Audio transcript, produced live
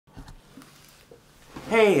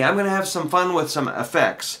Hey, I'm going to have some fun with some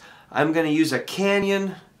effects. I'm going to use a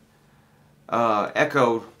Canyon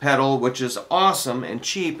echo pedal, which is awesome and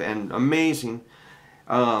cheap and amazing.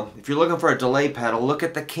 If you're looking for a delay pedal, look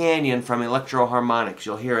at the Canyon from Electro Harmonics.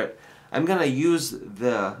 You'll hear it. I'm going to use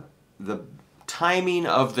the timing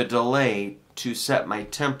of the delay to set my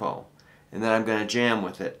tempo, and then I'm going to jam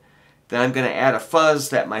with it. Then I'm going to add a fuzz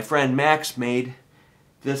that my friend Max made.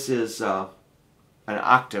 This is an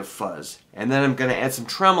octave fuzz. And then I'm going to add some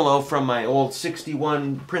tremolo from my old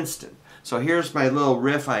 61 Princeton. So here's my little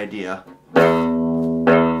riff idea.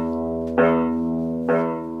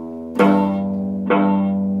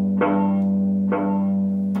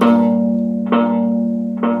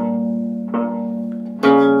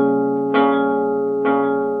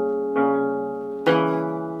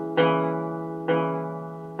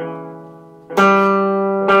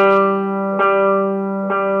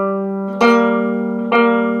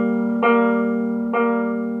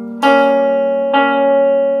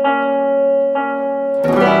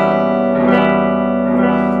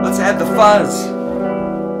 Add the fuzz.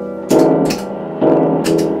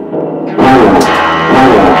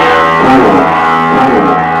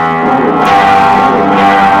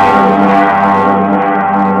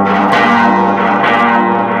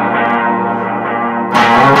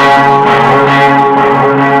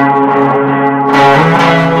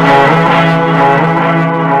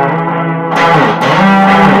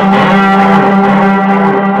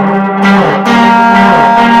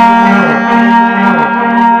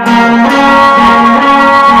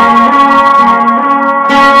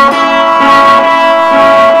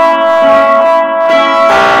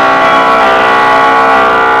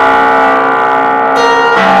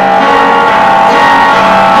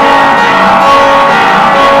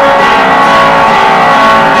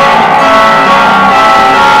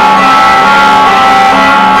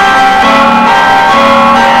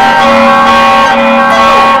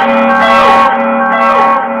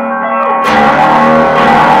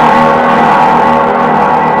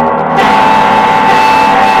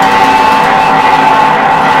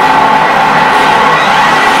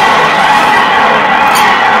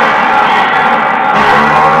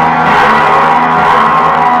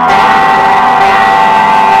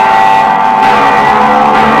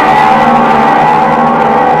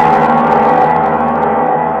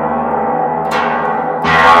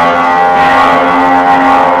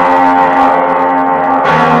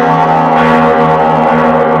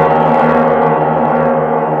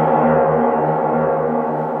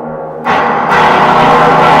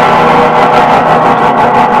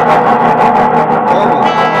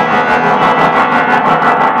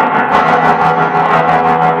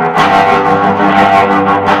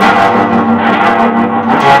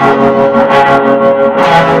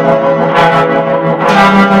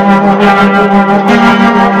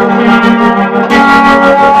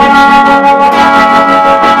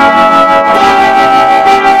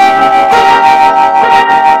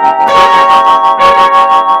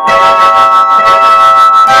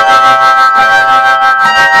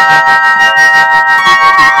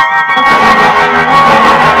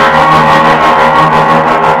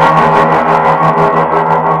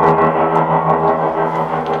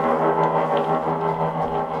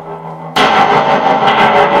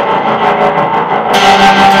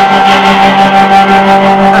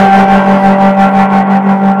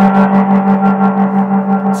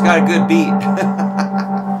 It's got a good beat.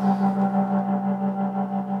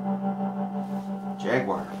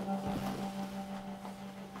 Jaguar.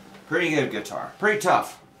 Pretty good guitar. Pretty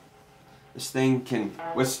tough. This thing can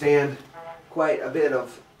withstand quite a bit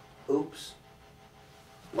of... Oops.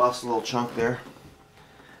 Lost a little chunk there,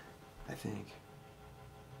 I think.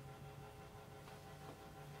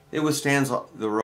 It withstands the